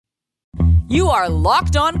You are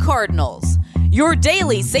Locked On Cardinals, your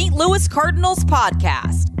daily St. Louis Cardinals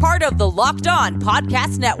podcast, part of the Locked On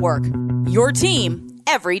Podcast Network, your team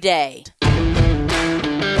every day.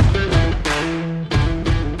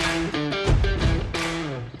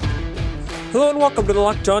 Hello and welcome to the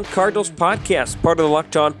Locked On Cardinals podcast, part of the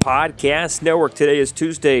Locked On Podcast Network. Today is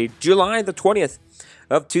Tuesday, July the 20th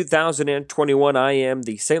of 2021. I am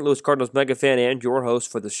the St. Louis Cardinals mega fan and your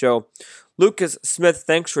host for the show, Lucas Smith.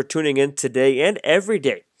 Thanks for tuning in today and every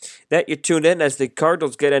day that you tune in as the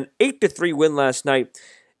Cardinals get an 8-3 win last night,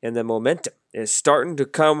 and the momentum is starting to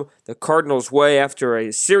come the Cardinals' way after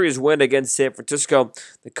a series win against San Francisco.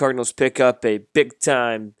 The Cardinals pick up a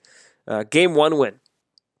big-time Game 1 win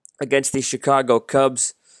against the Chicago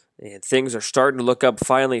Cubs, and things are starting to look up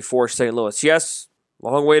finally for St. Louis. Yes,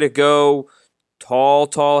 long way to go,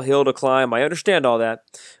 tall hill to climb. I understand all that,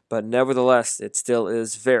 but nevertheless, it still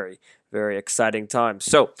is very exciting time.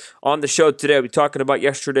 So, on the show today, we'll be talking about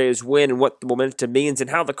yesterday's win and what the momentum means and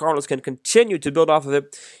how the Cardinals can continue to build off of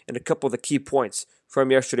it, and a couple of the key points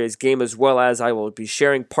from yesterday's game, as well as I will be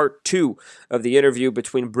sharing part 2 of the interview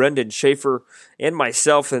between Brendan Schaefer and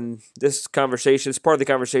myself. And this part of the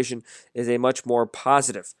conversation is a much more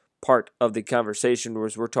positive part of the conversation,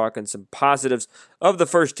 whereas we're talking some positives of the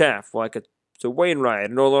first half, like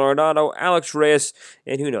Wainwright, Nolan Arenado, Alex Reyes,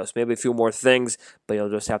 and who knows, maybe a few more things, but you'll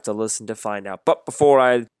just have to listen to find out. But before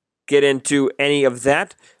I get into any of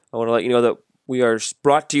that, I want to let you know that we are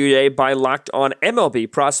brought to you today by Locked On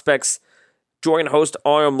MLB Prospects. Join host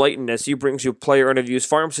Aram Layton as he brings you player interviews,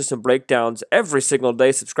 farm system breakdowns every single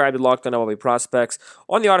day. Subscribe to Locked On MLB Prospects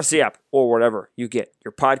on the Odyssey app or wherever you get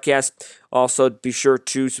your podcast. Also, be sure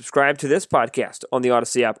to subscribe to this podcast on the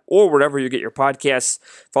Odyssey app or wherever you get your podcasts.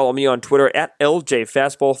 Follow me on Twitter at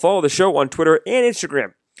LJFastball. Follow the show on Twitter and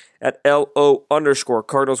Instagram at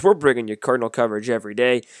LO_Cardinals. We're bringing you Cardinal coverage every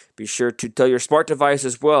day. Be sure to tell your smart device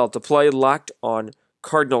as well to play Locked On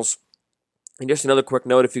Cardinals. And just another quick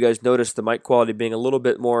note, if you guys noticed the mic quality being a little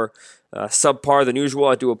bit more subpar than usual,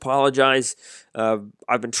 I do apologize.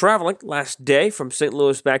 I've been traveling last day from St.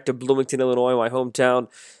 Louis back to Bloomington, Illinois, my hometown,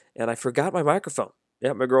 and I forgot my microphone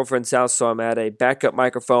at my girlfriend's house, so I'm at a backup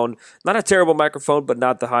microphone. Not a terrible microphone, but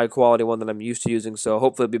not the high-quality one that I'm used to using, so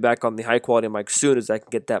hopefully I'll be back on the high-quality mic soon as I can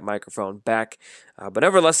get that microphone back. But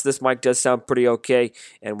nevertheless, this mic does sound pretty okay,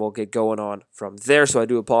 and we'll get going on from there, so I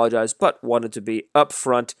do apologize, but wanted to be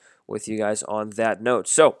upfront with you guys on that note.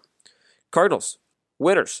 So, Cardinals,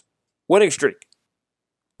 winners, winning streak.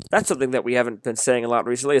 That's something that we haven't been saying a lot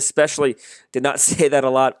recently, especially did not say that a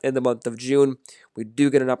lot in the month of June. We do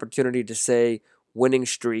get an opportunity to say winning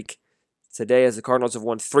streak today as the Cardinals have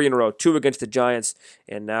won 3 in a row, 2 against the Giants,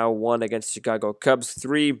 and now 1 against the Chicago Cubs,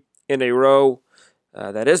 3 in a row.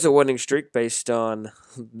 That is a winning streak based on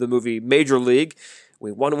the movie Major League.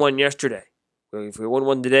 We won 1 yesterday. If we win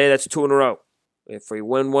 1 today, that's 2 in a row. If we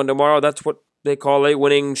win 1 tomorrow, that's what they call a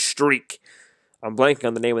winning streak. I'm blanking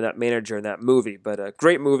on the name of that manager in that movie, but a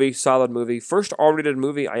great movie, solid movie. First R-rated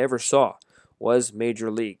movie I ever saw was Major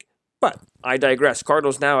League. But I digress.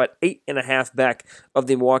 Cardinals now at 8.5 back of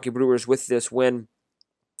the Milwaukee Brewers with this win.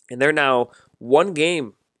 And they're now 1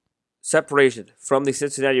 game separated from the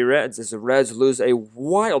Cincinnati Reds as the Reds lose a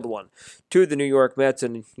wild one to the New York Mets.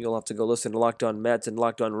 And you'll have to go listen to Locked On Mets and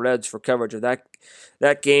Locked On Reds for coverage of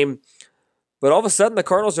that game. But all of a sudden, the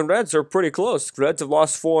Cardinals and Reds are pretty close. The Reds have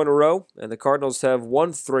lost 4 in a row, and the Cardinals have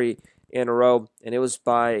won 3 in a row. And it was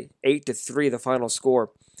by 8-3, the final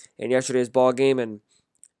score in yesterday's ball game. And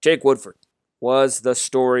Jake Woodford was the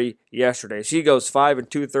story yesterday. He goes 5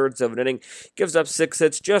 2/3 of an inning, gives up 6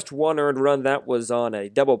 hits, just 1 earned run. That was on a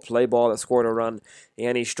double play ball that scored a run,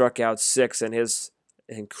 and he struck out 6 in his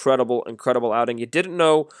incredible outing. You didn't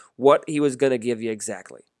know what he was going to give you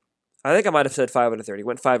exactly. I think I might have said 5 1/3. He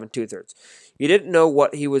went 5 2/3. You didn't know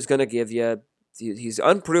what he was going to give you. He's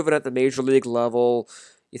unproven at the major league level.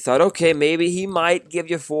 You thought, okay, maybe he might give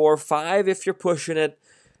you 4, 5 if you're pushing it.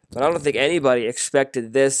 But I don't think anybody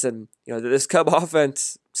expected this. And this Cub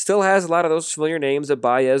offense still has a lot of those familiar names: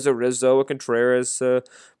 Baez, Rizzo, Contreras,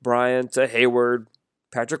 Bryant, Hayward,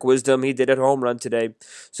 Patrick Wisdom. He did a home run today.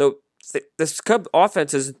 So this Cub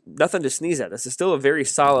offense is nothing to sneeze at. This is still a very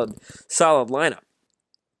solid lineup.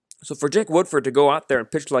 So for Jake Woodford to go out there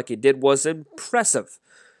and pitch like he did was impressive,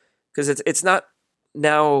 because it's not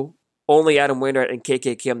now only Adam Wainwright and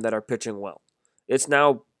KK Kim that are pitching well. It's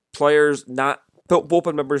now players, not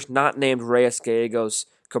bullpen members not named Reyes, Gallegos,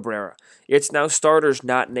 Cabrera. It's now starters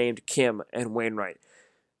not named Kim and Wainwright.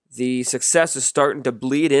 The success is starting to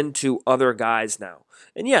bleed into other guys now.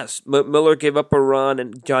 And yes, Miller gave up a run,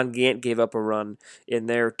 and John Gant gave up a run in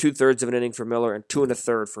there. 2/3 of an inning for Miller and 2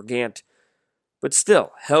 1/3 for Gant. But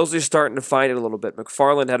still, Helsley's starting to find it a little bit.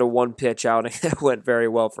 McFarland had a one-pitch outing that went very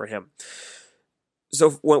well for him.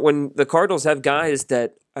 So when the Cardinals have guys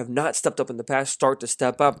that have not stepped up in the past start to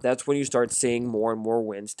step up, that's when you start seeing more and more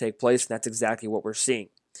wins take place, and that's exactly what we're seeing.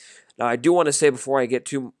 Now, I do want to say before I get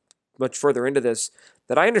too much further into this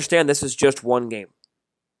that I understand this is just one game.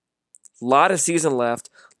 A lot of season left.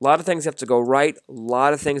 A lot of things have to go right. A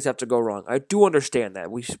lot of things have to go wrong. I do understand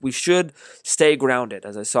that. We should stay grounded.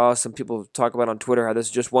 As I saw some people talk about on Twitter, how this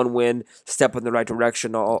is just one win, step in the right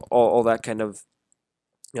direction, all that kind of,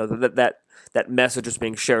 that message is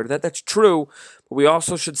being shared. That's true, but we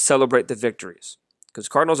also should celebrate the victories. Because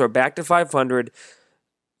Cardinals are back to 500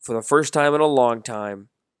 for the first time in a long time.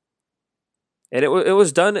 And it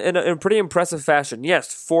was done in a pretty impressive fashion.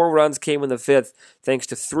 Yes, 4 runs came in the 5th, thanks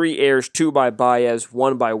to 3 errors, 2 by Baez,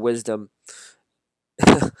 1 by Wisdom.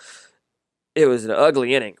 It was an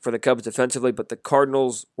ugly inning for the Cubs defensively, but the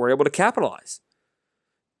Cardinals were able to capitalize.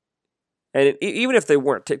 And even if they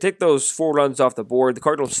weren't, take those 4 runs off the board, the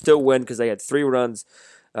Cardinals still win because they had 3 runs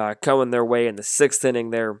coming their way in the 6th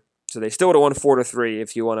inning there. So they still would have won 4-3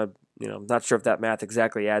 if you want to, I'm not sure if that math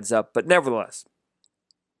exactly adds up, but nevertheless.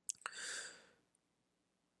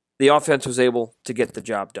 The offense was able to get the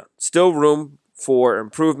job done. Still room for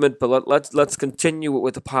improvement, but let's continue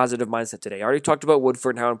with a positive mindset today. I already talked about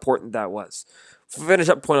Woodford and how important that was. Finish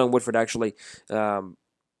up point on Woodford, actually.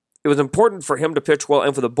 It was important for him to pitch well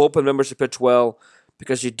and for the bullpen members to pitch well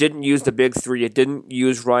because you didn't use the big 3. You didn't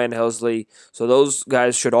use Ryan Helsley. So those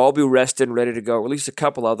guys should all be rested and ready to go, or at least a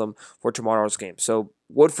couple of them, for tomorrow's game. So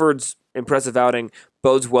Woodford's impressive outing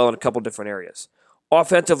bodes well in a couple different areas.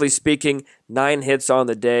 Offensively speaking, 9 hits on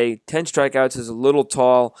the day. 10 strikeouts is a little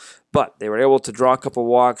tall, but they were able to draw a couple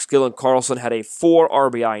walks. Dylan Carlson had a 4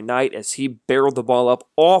 RBI night as he barreled the ball up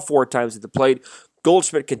all 4 times at the plate.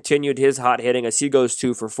 Goldschmidt continued his hot hitting as he goes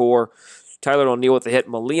 2 for 4. Tyler O'Neill with a hit.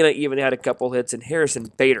 Molina even had a couple hits, and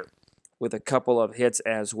Harrison Bader with a couple of hits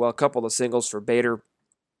as well. A couple of singles for Bader.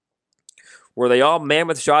 Were they all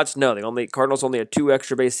mammoth shots? No, Cardinals only had 2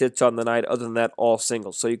 extra base hits on the night. Other than that, all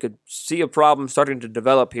singles. So you could see a problem starting to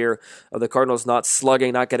develop here of the Cardinals not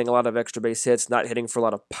slugging, not getting a lot of extra base hits, not hitting for a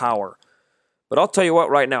lot of power. But I'll tell you what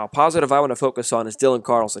right now, a positive I want to focus on is Dylan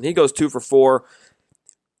Carlson. He goes 2 for 4.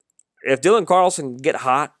 If Dylan Carlson can get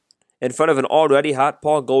hot in front of an already hot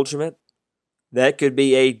Paul Goldschmidt, that could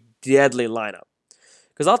be a deadly lineup.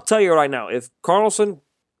 Because I'll tell you right now, if Carlson...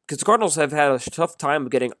 Because the Cardinals have had a tough time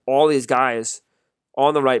getting all these guys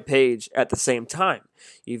on the right page at the same time.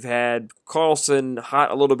 You've had Carlson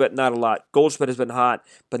hot a little bit, not a lot. Goldschmidt has been hot,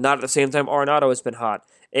 but not at the same time Arenado has been hot.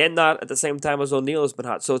 And not at the same time as O'Neill has been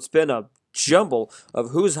hot. So it's been a jumble of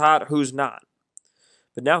who's hot, who's not.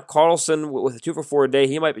 But now Carlson, with a 2 for 4 a day,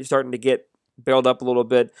 he might be starting to get bailed up a little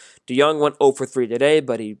bit. DeYoung went 0 for 3 today,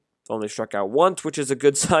 but he only struck out once, which is a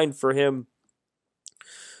good sign for him.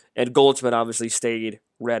 And Goldschmidt obviously stayed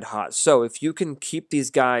red hot. So if you can keep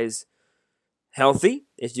these guys healthy,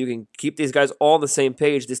 if you can keep these guys all on the same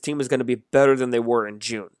page, this team is going to be better than they were in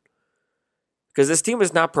June. Because this team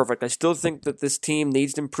is not perfect. I still think that this team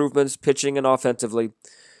needs improvements pitching and offensively,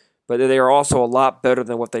 but they are also a lot better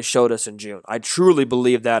than what they showed us in June. I truly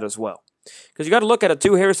believe that as well. Because you got to look at it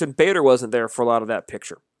too. Harrison Bader wasn't there for a lot of that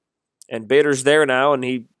picture. And Bader's there now, and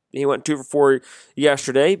he went 2 for 4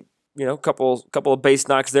 yesterday. Couple of base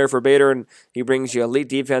knocks there for Bader, and he brings you elite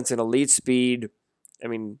defense and elite speed. I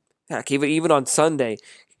mean, heck, even on Sunday,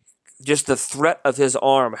 just the threat of his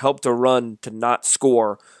arm helped a run to not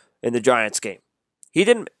score in the Giants game.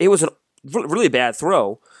 It was a really bad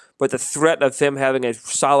throw, but the threat of him having a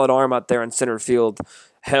solid arm out there in center field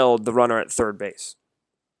held the runner at third base.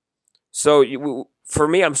 So for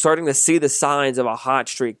me, I'm starting to see the signs of a hot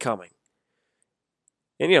streak coming.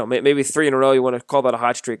 And, maybe 3 in a row, you want to call that a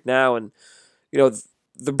hot streak now. And,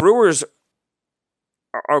 the Brewers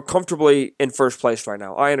are comfortably in first place right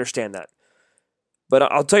now. I understand that. But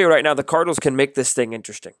I'll tell you right now, the Cardinals can make this thing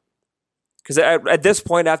interesting. Because at this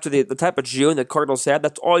point, after the type of June the Cardinals had,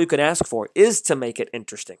 that's all you can ask for, is to make it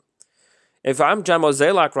interesting. If I'm John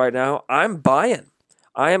Mozeliak right now, I'm buying.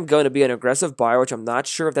 I am going to be an aggressive buyer, which I'm not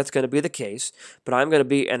sure if that's going to be the case, but I'm going to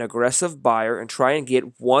be an aggressive buyer and try and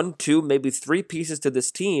get 1, 2, maybe 3 pieces to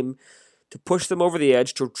this team to push them over the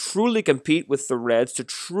edge, to truly compete with the Reds, to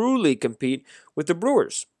truly compete with the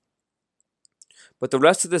Brewers. But the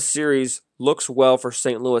rest of this series looks well for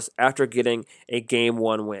St. Louis after getting a Game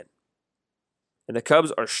 1 win. And the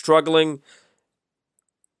Cubs are struggling.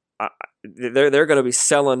 They're going to be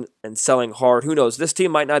selling and selling hard. Who knows? This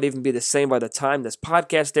team might not even be the same by the time this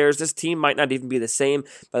podcast airs. This team might not even be the same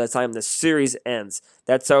by the time this series ends.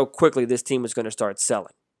 That's how quickly this team is going to start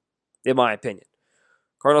selling, in my opinion.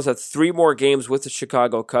 Cardinals have 3 more games with the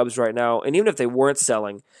Chicago Cubs right now, and even if they weren't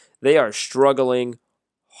selling, they are struggling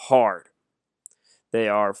hard. They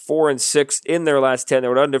are 4-6 in their last 10.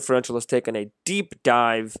 Their run differential has taken a deep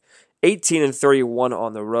dive, 18-31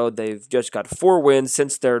 on the road. They've just got 4 wins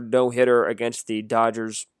since their no-hitter against the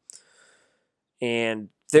Dodgers, and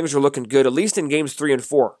things are looking good, at least in games 3 and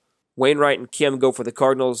 4. Wainwright and Kim go for the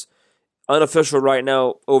Cardinals. Unofficial right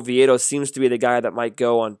now, Oviedo seems to be the guy that might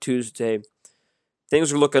go on Tuesday.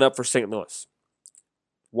 Things are looking up for St. Louis.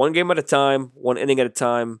 1 game at a time, 1 inning at a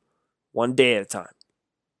time, 1 day at a time.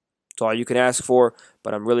 That's all you can ask for,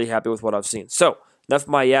 but I'm really happy with what I've seen. So, enough of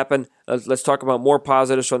my yapping. Let's talk about more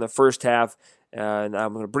positives from the first half. And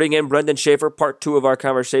I'm going to bring in Brendan Schaefer. Part 2 of our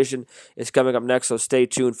conversation is coming up next, so stay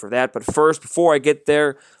tuned for that. But first, before I get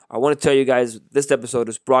there, I want to tell you guys this episode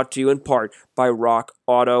is brought to you in part by Rock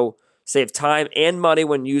Auto. Save time and money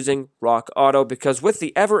when using Rock Auto, because with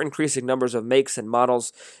the ever-increasing numbers of makes and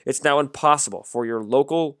models, it's now impossible for your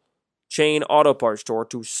local chain auto parts store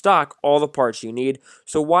to stock all the parts you need.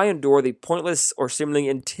 So why endure the pointless or seemingly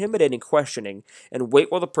intimidating questioning and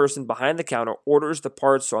wait while the person behind the counter orders the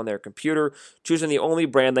parts on their computer, choosing the only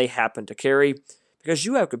brand they happen to carry? Because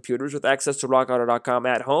you have computers with access to RockAuto.com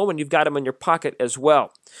at home, and you've got them in your pocket as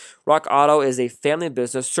well. Rock Auto is a family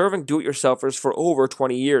business serving do-it-yourselfers for over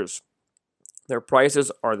 20 years. Their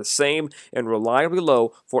prices are the same and reliably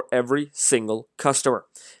low for every single customer.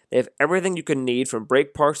 They have everything you can need, from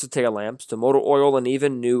brake parts to tail lamps to motor oil and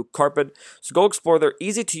even new carpet. So go explore their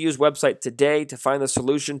easy-to-use website today to find the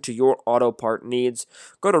solution to your auto part needs.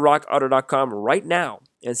 Go to rockauto.com right now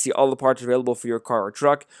and see all the parts available for your car or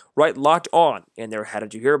truck. Write Locked On in their How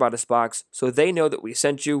Did You Hear About Us box so they know that we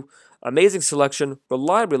sent you. Amazing selection,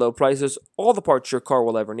 reliably low prices, all the parts your car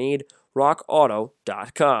will ever need.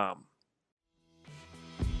 rockauto.com.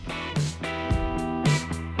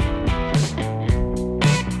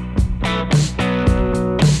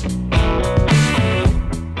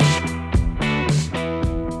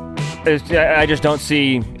 I just don't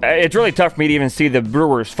see. It's really tough for me to even see the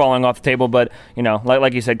Brewers falling off the table, but, you know,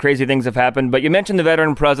 like you said, crazy things have happened. But you mentioned the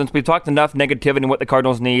veteran presence. We've talked enough negativity and what the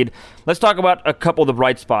Cardinals need. Let's talk about a couple of the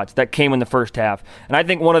bright spots that came in the first half. And I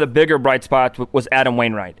think one of the bigger bright spots was Adam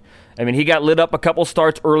Wainwright. I mean, he got lit up a couple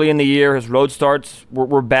starts early in the year. His road starts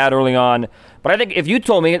were bad early on. But I think if you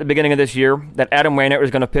told me at the beginning of this year that Adam Wainwright was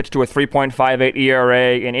going to pitch to a 3.58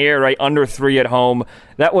 ERA, an ERA under 3 at home,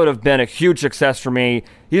 that would have been a huge success for me.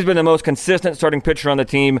 He's been the most consistent starting pitcher on the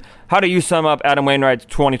team. How do you sum up Adam Wainwright's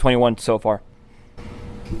 2021 so far?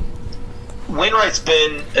 Wainwright's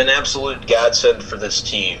been an absolute godsend for this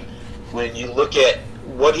team. When you look at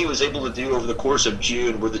what he was able to do over the course of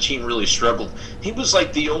June, where the team really struggled, he was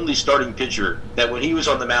like the only starting pitcher that when he was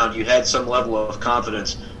on the mound, you had some level of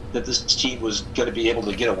confidence that this team was going to be able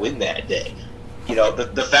to get a win that day. You know,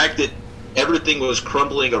 the fact that everything was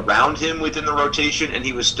crumbling around him within the rotation, and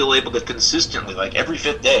he was still able to consistently, like every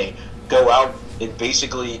 5th day, go out and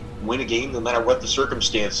basically win a game no matter what the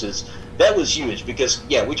circumstances, that was huge. Because,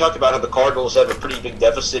 yeah, we talked about how the Cardinals have a pretty big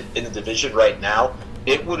deficit in the division right now.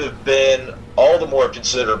 It would have been all the more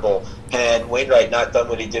considerable had Wainwright not done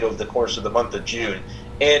what he did over the course of the month of June.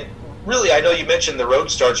 And really, I know you mentioned the road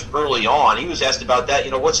starts early on. He was asked about that. You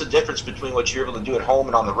know, what's the difference between what you're able to do at home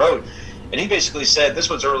and on the road? And he basically said, this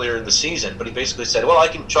was earlier in the season, but he basically said, well, I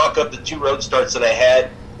can chalk up the 2 road starts that I had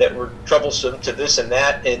that were troublesome to this and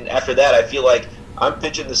that. And after that, I feel like I'm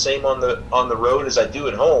pitching the same on the road as I do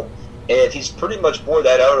at home. And he's pretty much bore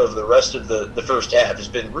that out of the rest of the first half. He's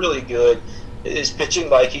been really good. Is pitching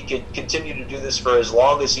like he could continue to do this for as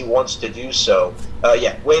long as he wants to do so.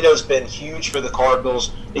 Waino's been huge for the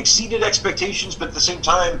Cardinals, exceeded expectations, but at the same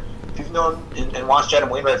time, if you've known and watched Adam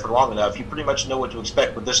Wainwright for long enough, you pretty much know what to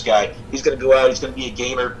expect with this guy. He's going to go out, he's going to be a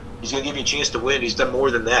gamer, he's going to give you a chance to win. He's done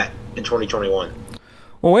more than that in 2021.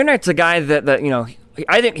 Well, Wainwright's a guy that you know,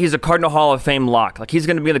 I think he's a Cardinal Hall of Fame lock. Like, he's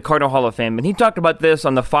going to be in the Cardinal Hall of Fame. And he talked about this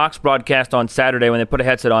on the Fox broadcast on Saturday when they put a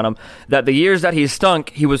headset on him, that the years that he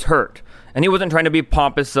stunk, he was hurt. And he wasn't trying to be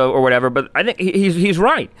pompous or whatever, but I think he's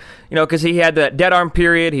right. You know, because he had that dead arm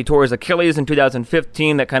period. He tore his Achilles in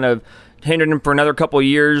 2015. That kind of hindered him for another couple of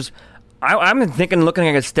years. I'm thinking, looking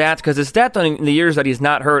at his stats, because his stats on the years that he's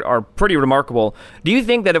not hurt are pretty remarkable. Do you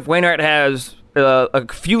think that if Wainwright has a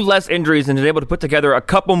few less injuries and is able to put together a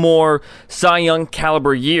couple more Cy Young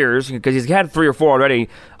caliber years, because he's had 3 or 4 already,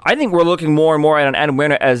 I think we're looking more and more at an Adam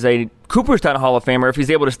Wainwright as a Cooperstown Hall of Famer if he's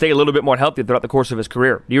able to stay a little bit more healthy throughout the course of his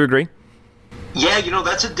career. Do you agree? Yeah, you know,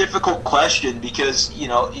 that's a difficult question because, you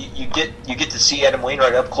know, you get to see Adam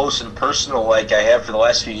Wainwright up close and personal like I have for the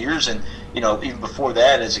last few years. And, you know, even before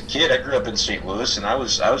that, as a kid, I grew up in St. Louis, and I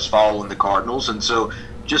was following the Cardinals. And so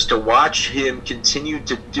just to watch him continue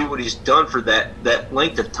to do what he's done for that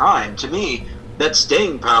length of time, to me, that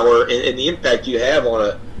staying power and the impact you have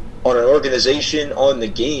on an organization, on the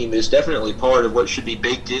game, is definitely part of what should be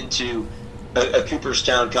baked into a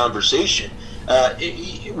Cooperstown conversation.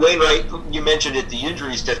 Wainwright, you mentioned it, the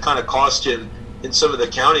injuries that kind of cost him in some of the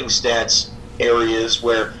counting stats areas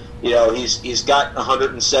where, he's got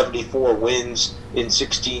 174 wins in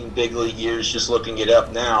 16 big league years, just looking it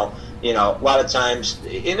up now. A lot of times,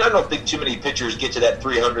 and I don't think too many pitchers get to that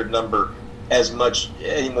 300 number as much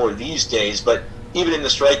anymore these days, but even in the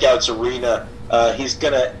strikeouts arena, he's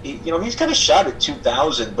kind of shot at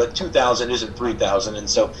 2,000, but 2,000 isn't 3,000. And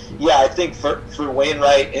so, I think for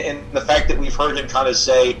Wainwright, and the fact that we've heard him kind of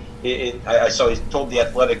say, I saw he told The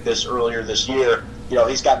Athletic this earlier this year,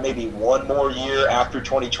 he's got maybe one more year after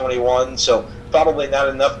 2021, so probably not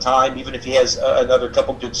enough time, even if he has another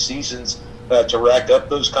couple good seasons, to rack up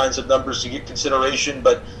those kinds of numbers to get consideration.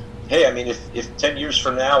 But hey, I mean, if 10 years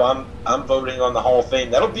from now I'm voting on the Hall of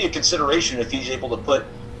Fame, that'll be a consideration if he's able to put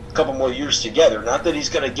a couple more years together. Not that he's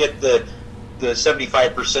going to get the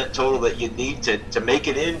 75% total that you need to make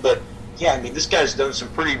it in, but yeah, I mean, this guy's done some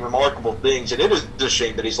pretty remarkable things, and it is a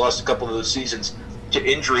shame that he's lost a couple of those seasons to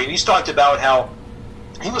injury. And he's talked about how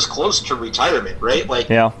he was close to retirement, right?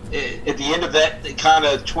 Like, at the end of that kind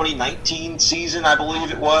of 2019 season, I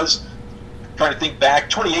believe it was. I'm trying to think back,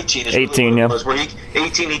 2018 is 18, really what it was, where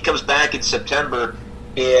he comes back in September,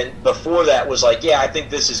 and before that was like, I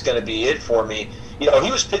think this is going to be it for me. He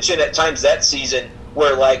was pitching at times that season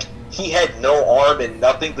where, like, he had no arm and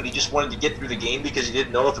nothing, but he just wanted to get through the game because he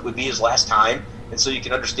didn't know if it would be his last time. And so you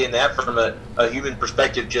can understand that from a human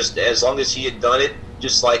perspective, just as long as he had done it,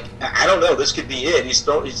 just like, I don't know, this could be it.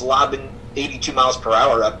 He's lobbing 82 miles per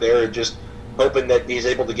hour up there and just hoping that he's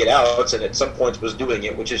able to get outs, and at some points was doing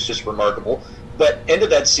it, which is just remarkable. But end of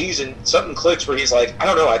that season, something clicks where he's like, I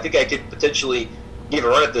don't know, I think I could potentially give a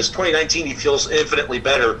run at this. 2019, he feels infinitely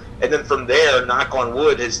better. And then from there, knock on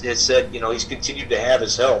wood, has said, he's continued to have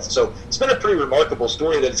his health. So it's been a pretty remarkable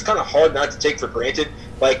story that it's kind of hard not to take for granted,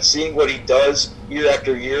 like seeing what he does year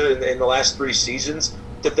after year in the last 3 seasons,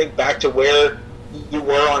 to think back to where you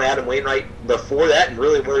were on Adam Wainwright before that and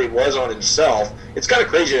really where he was on himself. It's kind of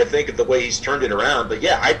crazy to think of the way he's turned it around. But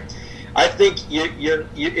yeah, I think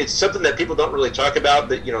it's something that people don't really talk about.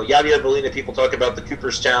 That Yadier Molina, people talk about the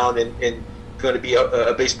Cooperstown and going to be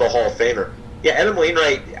a baseball Hall of Famer. Yeah, Adam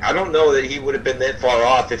Wainwright, I don't know that he would have been that far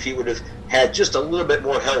off if he would have had just a little bit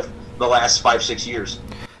more health the last 5-6 years.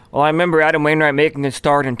 Well, I remember Adam Wainwright making his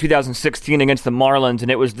start in 2016 against the Marlins,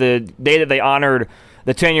 and it was the day that they honored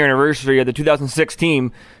the 10-year anniversary of the 2006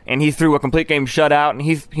 team, and he threw a complete game shutout, and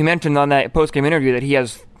he mentioned on that post-game interview that he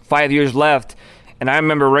has 5 years left. And I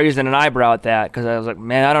remember raising an eyebrow at that because I was like,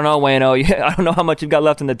 man, I don't know, Wayno. I don't know how much you've got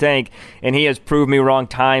left in the tank. And he has proved me wrong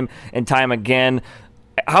time and time again.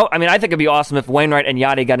 I think it'd be awesome if Wainwright and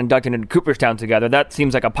Yadi got inducted into Cooperstown together. That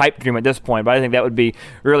seems like a pipe dream at this point, but I think that would be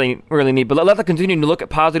really, really neat. But let's continue to look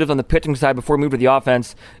at positives on the pitching side before we move to the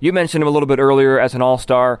offense. You mentioned him a little bit earlier as an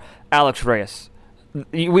all-star, Alex Reyes.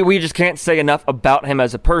 We just can't say enough about him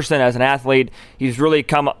as a person, as an athlete. He's really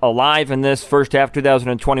come alive in this first half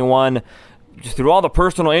 2021. Just through all the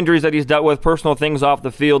personal injuries that he's dealt with, personal things off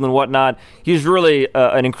the field and whatnot, he's really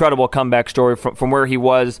an incredible comeback story from where he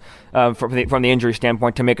was from the injury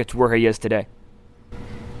standpoint to make it to where he is today.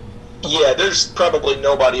 Yeah, there's probably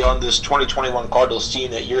nobody on this 2021 Cardinals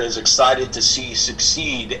team that you're as excited to see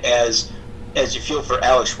succeed as you feel for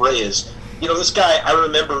Alex Reyes. This guy, I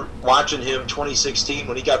remember watching him 2016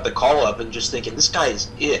 when he got the call-up and just thinking, this guy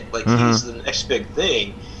is it. Like, he's the next big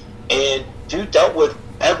thing. And dude dealt with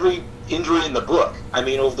every injury in the book,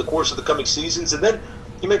 over the course of the coming seasons. And then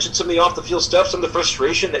you mentioned some of the off-the-field stuff, some of the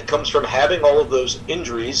frustration that comes from having all of those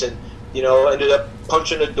injuries, and, ended up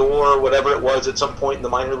punching a door or whatever it was at some point in the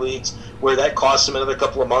minor leagues where that cost him another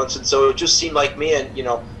couple of months. And so it just seemed like, man,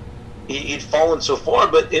 he'd fallen so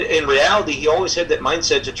far. But in reality, he always had that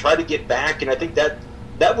mindset to try to get back, and I think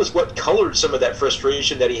that was what colored some of that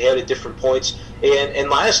frustration that he had at different points. And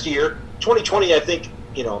last year, 2020, I think,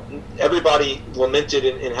 everybody lamented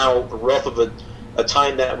in how rough of a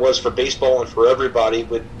time that was for baseball and for everybody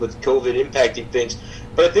with COVID impacting things.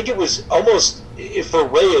 But I think it was almost, for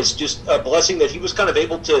Reyes, just a blessing that he was kind of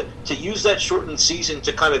able to use that shortened season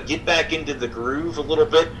to kind of get back into the groove a little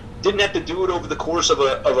bit. Didn't have to do it over the course of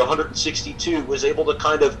 162. Was able to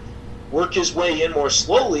kind of work his way in more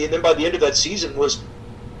slowly. And then by the end of that season was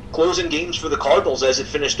closing games for the Cardinals as it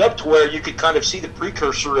finished up, to where you could kind of see the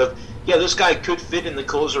precursor of, this guy could fit in the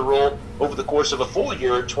closer role over the course of a full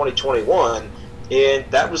year in 2021.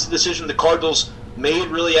 And that was the decision the Cardinals made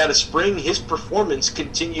really out of spring, his performance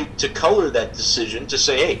continued to color that decision to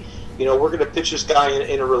say, hey, we're going to pitch this guy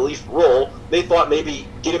in a relief role. They thought maybe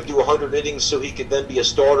get him to 100 innings so he could then be a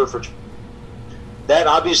starter for. That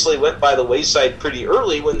obviously went by the wayside pretty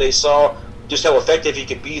early when they saw just how effective he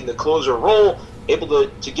could be in the closer role, able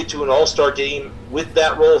to get to an all-star game with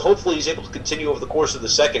that role. Hopefully he's able to continue over the course of the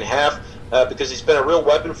second half because he's been a real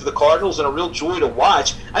weapon for the Cardinals and a real joy to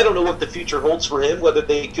watch. I don't know what the future holds for him, whether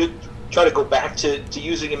they could try to go back to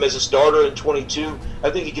using him as a starter in 22. I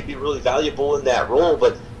think he could be really valuable in that role,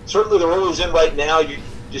 but certainly the role he's in right now, you're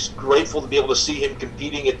just grateful to be able to see him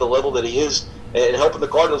competing at the level that he is and helping the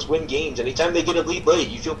Cardinals win games. Anytime they get a lead late,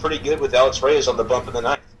 you feel pretty good with Alex Reyes on the bump in the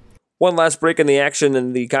ninth. One last break in the action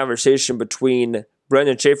and the conversation between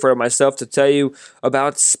Brendan Schaefer and myself to tell you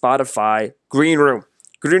about Spotify Green Room.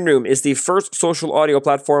 Green Room is the first social audio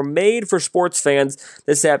platform made for sports fans.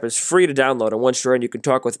 This app is free to download, and once you're in, you can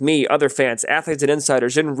talk with me, other fans, athletes, and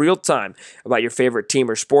insiders in real time about your favorite team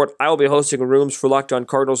or sport. I will be hosting rooms for Locked On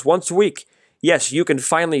Cardinals once a week. Yes, you can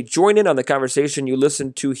finally join in on the conversation you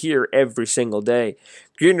listen to here every single day.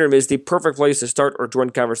 Green Room is the perfect place to start or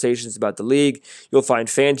join conversations about the league. You'll find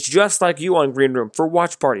fans just like you on Green Room for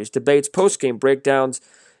watch parties, debates, post-game breakdowns,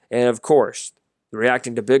 and of course,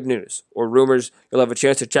 reacting to big news or rumors. You'll have a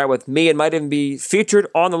chance to chat with me and might even be featured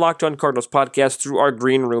on the Locked On Cardinals podcast through our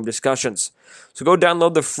Green Room discussions. So go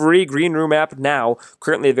download the free Green Room app now,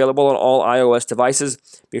 currently available on all iOS devices.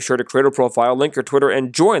 Be sure to create a profile, link your Twitter,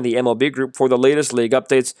 and join the MLB group for the latest league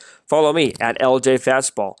updates. Follow me at LJ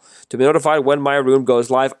Fastball to be notified when my room goes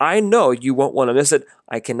live. I know you won't want to miss it.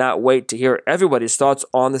 I cannot wait to hear everybody's thoughts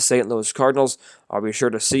on the St. Louis Cardinals. I'll be sure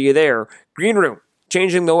to see you there. Green Room,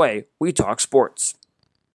 changing the way we talk sports.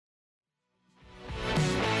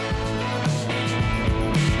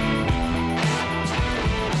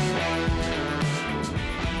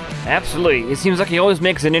 Absolutely. It seems like he always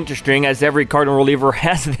makes it interesting, as every Cardinal reliever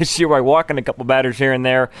has this year by walking a couple batters here and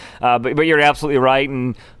there. But you're absolutely right.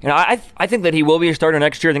 And I think that he will be a starter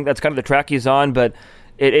next year. I think that's kind of the track he's on. But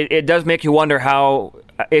it does make you wonder how,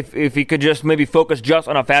 if he could just maybe focus just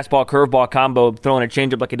on a fastball curveball combo, throwing a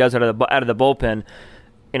changeup like he does out of the bullpen.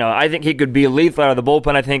 I think he could be lethal out of the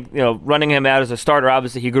bullpen. I think, running him out as a starter,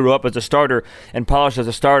 obviously he grew up as a starter and polished as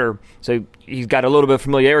a starter, so he's got a little bit of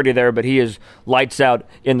familiarity there, but he is lights out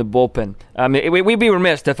in the bullpen. We'd be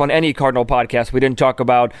remiss if on any Cardinal podcast we didn't talk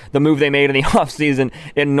about the move they made in the offseason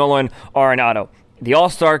in Nolan Arenado. The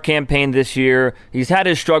All-Star campaign this year, he's had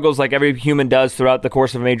his struggles like every human does throughout the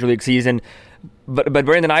course of a Major League season. But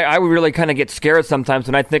Brandon, I really kind of get scared sometimes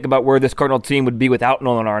when I think about where this Cardinal team would be without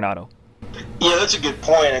Nolan Arenado. Yeah, that's a good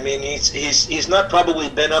point. I mean, he's not probably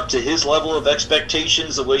been up to his level of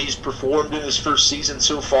expectations the way he's performed in his first season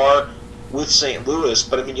so far with St. Louis.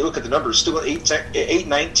 But I mean, you look at the numbers, still an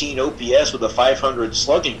 819 OPS with a 500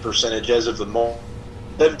 slugging percentage as of the moment.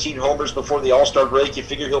 17 homers before the All-Star break. You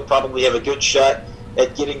figure he'll probably have a good shot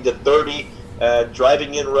at getting to 30,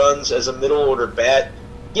 driving in runs as a middle-order bat.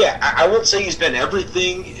 Yeah, I won't say he's been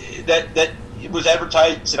everything that was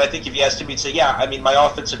advertised, and I think if you asked him, he'd say, yeah, I mean, my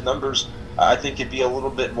offensive numbers, I think it'd be a little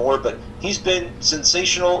bit more, but he's been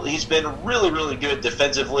sensational. He's been really, really good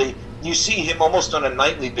defensively. You see him almost on a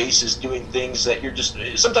nightly basis doing things that you're just,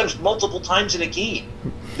 sometimes multiple times in a game.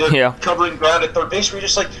 They're covering ground at third base, where you're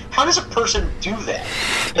just like, how does a person do that?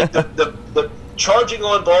 Like the charging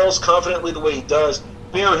on balls confidently the way he does,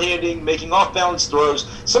 barehanding, making off-balance throws.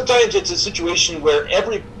 Sometimes it's a situation where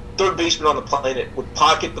every third baseman on the planet would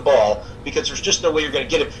pocket the ball because there's just no way you're going to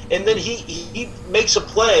get him. And then he makes a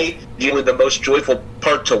play, really the most joyful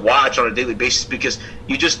part to watch on a daily basis, because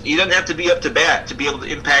you don't have to be up to bat to be able to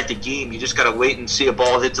impact a game. You just got to wait and see a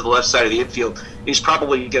ball hit to the left side of the infield. He's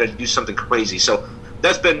probably going to do something crazy. So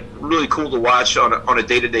that's been really cool to watch on a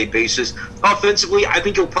day-to-day basis. Offensively, I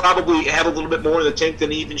think he'll probably have a little bit more in the tank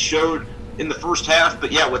than he even showed in the first half.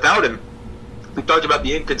 But yeah, without him, we talked about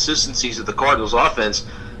the inconsistencies of the Cardinals' offense.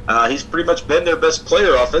 He's pretty much been their best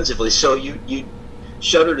player offensively, so you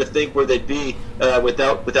shudder to think where they'd be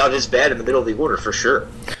without his bat in the middle of the order for sure.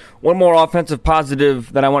 One more offensive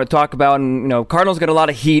positive that I want to talk about, and Cardinals get a lot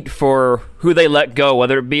of heat for who they let go,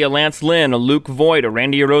 whether it be a Lance Lynn, a Luke Voigt, a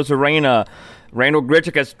Randy Arozarena. Randall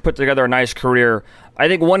Grichuk has put together a nice career. I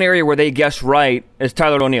think one area where they guessed right is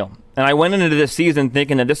Tyler O'Neill. And I went into this season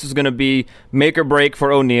thinking that this is going to be make or break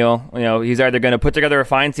for O'Neill. He's either going to put together a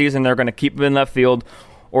fine season, they're going to keep him in left field,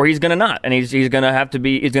 or he's going to not. And he's going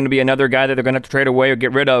to be another guy that they're going to have to trade away or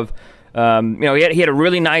get rid of. He had a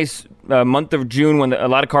really nice month of June when a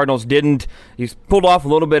lot of Cardinals didn't. He's pulled off a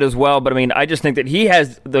little bit as well, but I just think that he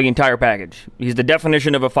has the entire package. He's the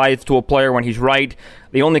definition of a five-tool player when he's right.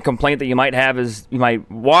 The only complaint that you might have is you might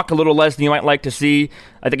walk a little less than you might like to see.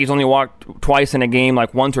 I think he's only walked twice in a game,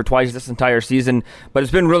 like once or twice this entire season. But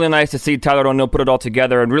it's been really nice to see Tyler O'Neill put it all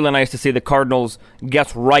together, and really nice to see the Cardinals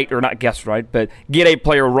get a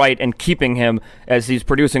player right and keeping him as he's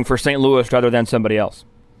producing for St. Louis rather than somebody else.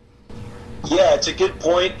 Yeah, it's a good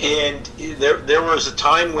point, and there was a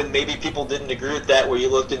time when maybe people didn't agree with that, where you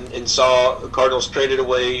looked and saw Cardinals traded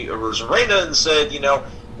away Rosarena and said,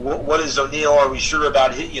 what is O'Neill? Are we sure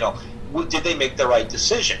about it? Did they make the right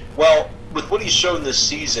decision? Well, with what he's shown this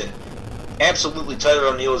season, absolutely Tyler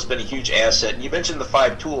O'Neill has been a huge asset. And you mentioned the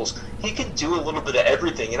five tools. He can do a little bit of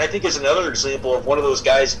everything, and I think is another example of one of those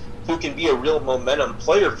guys who can be a real momentum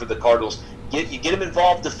player for the Cardinals. You get him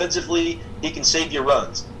involved defensively, he can save your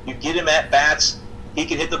runs. You get him at bats, he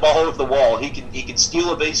can hit the ball over the wall. He can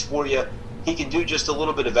steal a base for you. He can do just a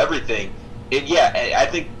little bit of everything. And yeah, I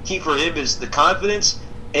think key for him is the confidence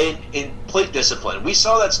and plate discipline. We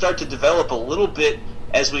saw that start to develop a little bit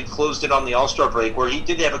as we closed in on the All-Star break, where he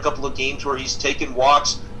did have a couple of games where he's taken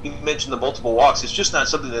walks. You mentioned the multiple walks. It's just not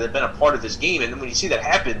something that had been a part of his game. And then when you see that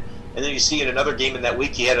happen, and then you see in another game in that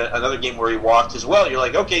week, he had another game where he walked as well, you're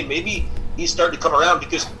like, okay, maybe he's starting to come around,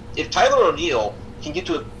 because if Tyler O'Neill can get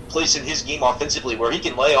to a place in his game offensively where he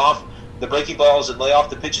can lay off the breaking balls and lay off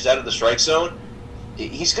the pitches out of the strike zone,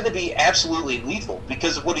 he's going to be absolutely lethal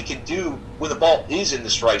because of what he can do when the ball is in the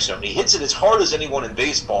strike zone. He hits it as hard as anyone in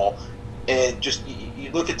baseball, and just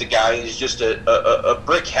you look at the guy, he's just a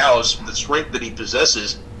brick house with the strength that he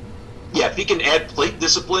possesses. Yeah, if he can add plate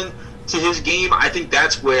discipline to his game, I think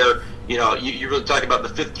that's where you really talk about the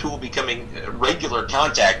fifth tool becoming regular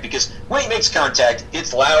contact, because when he makes contact,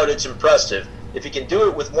 it's loud, it's impressive. If he can do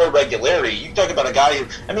it with more regularity, you talk about a guy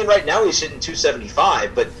who, right now he's hitting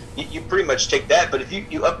 275, but you pretty much take that. But if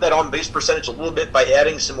you up that on-base percentage a little bit by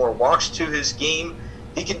adding some more walks to his game,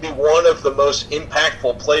 he can be one of the most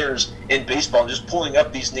impactful players in baseball. And just pulling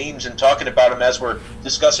up these names and talking about them as we're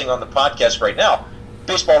discussing on the podcast right now.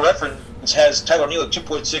 Baseball Reference has Tyler O'Neill at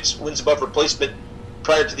 2.6 wins above replacement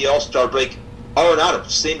prior to the All-Star break. Arenado,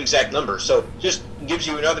 same exact number. So just gives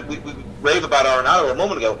you another. We rave about Arenado a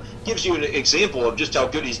moment ago. Gives you an example of just how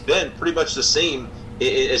good he's been. Pretty much the same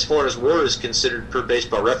as far as WAR is considered per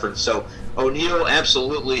Baseball Reference. So O'Neill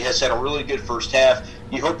absolutely has had a really good first half.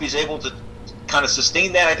 You hope he's able to kind of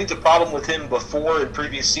sustain that. I think the problem with him before in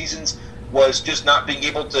previous seasons was just not being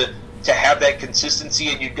able to have that consistency,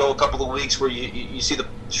 and you'd go a couple of weeks where you see the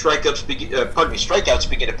strikeouts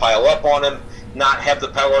begin to pile up on him, not have the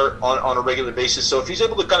power on a regular basis. So if he's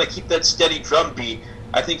able to kind of keep that steady drumbeat,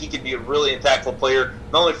 I think he could be a really impactful player,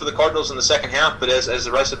 not only for the Cardinals in the second half, but as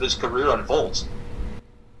the rest of his career unfolds.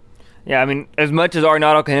 Yeah, as much as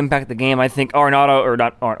Arenado can impact the game, I think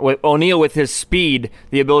O'Neill with his speed,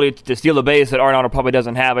 the ability to steal a base that Arenado probably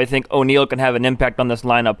doesn't have, I think O'Neill can have an impact on this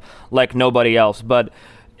lineup like nobody else. But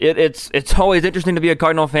it's always interesting to be a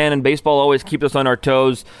Cardinal fan, and baseball always keeps us on our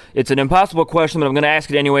toes. It's an impossible question, but I'm going to ask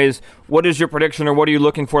it anyways. What is your prediction, or what are you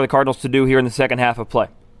looking for the Cardinals to do here in the second half of play?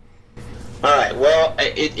 All right, well,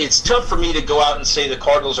 it's tough for me to go out and say the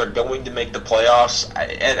Cardinals are going to make the playoffs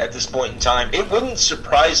at this point in time. It wouldn't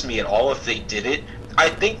surprise me at all if they did it. I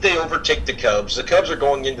think they overtake the Cubs. The Cubs are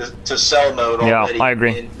going into sell mode already. Yeah, I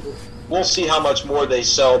agree. And we'll see how much more they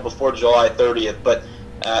sell before July 30th, but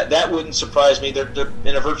that wouldn't surprise me. They're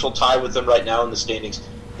in a virtual tie with them right now in the standings.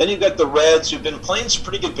 Then you've got the Reds, who've been playing some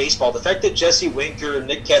pretty good baseball. The fact that Jesse Winker and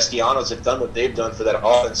Nick Castellanos have done what they've done for that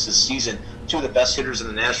offense this season, two of the best hitters in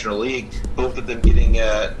the National League, both of them getting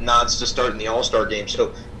nods to start in the All-Star game.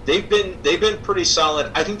 So they've been pretty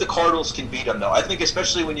solid. I think the Cardinals can beat them, though. I think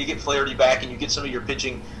especially when you get Flaherty back and you get some of your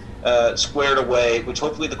pitching squared away, which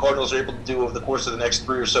hopefully the Cardinals are able to do over the course of the next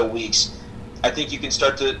 3 or so weeks, I think you can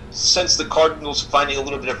start to sense the Cardinals finding a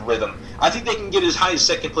little bit of rhythm. I think they can get as high as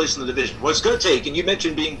second place in the division. What it's going to take, and you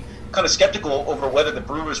mentioned being kind of skeptical over whether the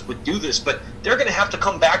Brewers would do this, but they're going to have to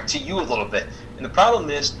come back to you a little bit. And the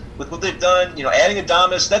problem is, with what they've done, adding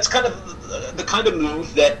Adames, that's kind of the kind of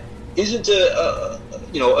move that isn't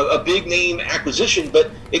a big name acquisition,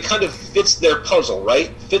 but it kind of fits their puzzle,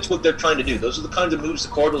 right? Fits what they're trying to do. Those are the kinds of moves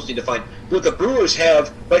the Cardinals need to find. What the Brewers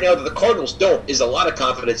have right now that the Cardinals don't is a lot of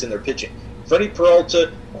confidence in their pitching. Freddie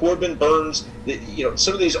Peralta, Corbin Burns,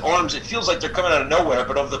 some of these arms, it feels like they're coming out of nowhere,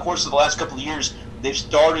 but over the course of the last couple of years, they've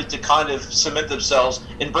started to kind of cement themselves.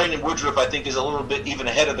 And Brandon Woodruff, I think, is a little bit even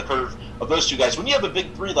ahead of the curve of those two guys. When you have a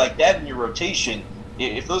big three like that in your rotation,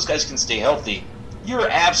 if those guys can stay healthy, you're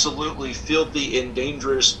absolutely filthy and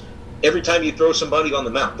dangerous every time you throw somebody on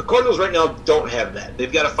the mound. The Cardinals right now don't have that.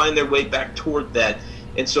 They've got to find their way back toward that.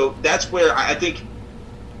 And so that's where I think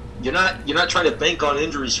you're not trying to bank on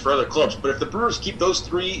injuries for other clubs. But if the Brewers keep those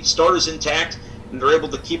three starters intact and they're able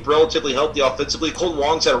to keep relatively healthy offensively, Colton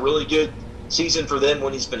Wong's had a really good season for them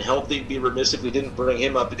when he's been healthy. It'd be remiss if we didn't bring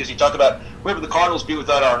him up, because you talk about where would the Cardinals be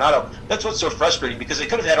without Arenado. That's what's so frustrating, because they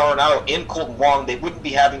could have had Arenado and Colton Wong. They wouldn't be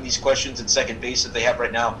having these questions at second base that they have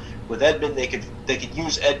right now. With Edman, they could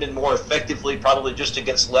use Edman more effectively, probably just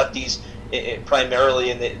against lefties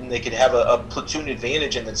primarily, and they could have a platoon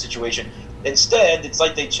advantage in that situation. Instead, it's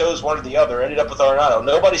like they chose one or the other, ended up with Arenado.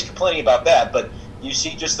 Nobody's complaining about that, but you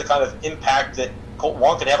see just the kind of impact that Colton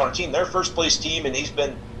Wong can have on a team. They're a first-place team, and he's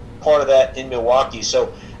been part of that in Milwaukee.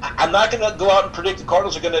 So I'm not going to go out and predict the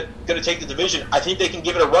Cardinals are going to take the division. I think they can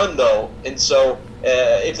give it a run, though. And so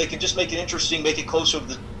if they can just make it interesting, make it closer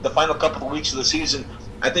to the final couple of weeks of the season,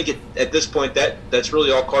 I think at this point that's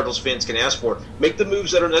really all Cardinals fans can ask for. Make the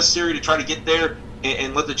moves that are necessary to try to get there,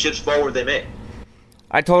 and let the chips fall where they may.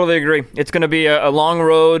 I totally agree. It's going to be a long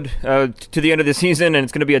road to the end of the season, and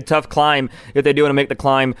it's going to be a tough climb if they do want to make the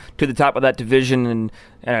climb to the top of that division.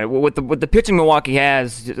 And with the pitching Milwaukee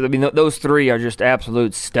has, I mean, those three are just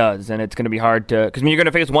absolute studs, and it's going to be hard to, because you're going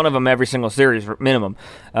to face one of them every single series minimum.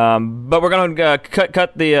 But we're going to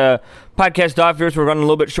cut the podcast off here, so we're running a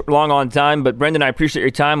little bit long on time. But Brendan, I appreciate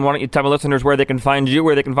your time. Why don't you tell my listeners where they can find you,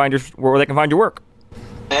 where they can find your work?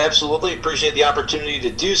 Absolutely. Appreciate the opportunity to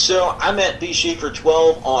do so. I'm at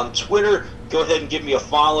bschaefer12 on Twitter. Go ahead and give me a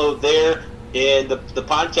follow there. And the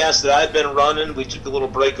podcast that I've been running, we took a little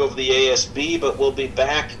break over the ASB, but we'll be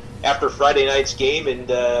back after Friday night's game and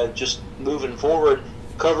just moving forward,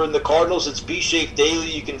 covering the Cardinals. It's B-Shape Daily.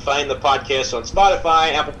 You can find the podcast on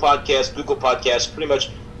Spotify, Apple Podcasts, Google Podcasts, pretty much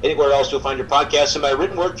anywhere else you'll find your podcasts. And my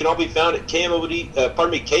written work can all be found at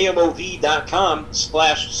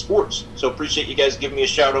KMOV.com/sports. So appreciate you guys giving me a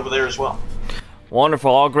shout over there as well. Wonderful.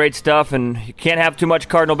 All great stuff. And you can't have too much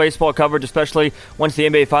Cardinal baseball coverage, especially once the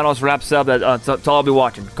NBA Finals wraps up. That's all I'll be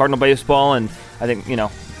watching. Cardinal baseball. And I think, no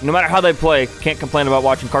matter how they play, can't complain about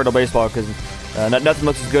watching Cardinal baseball, because nothing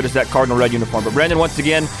looks as good as that Cardinal red uniform. But Brendan, once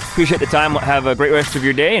again, appreciate the time. Have a great rest of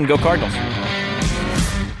your day, and go Cardinals.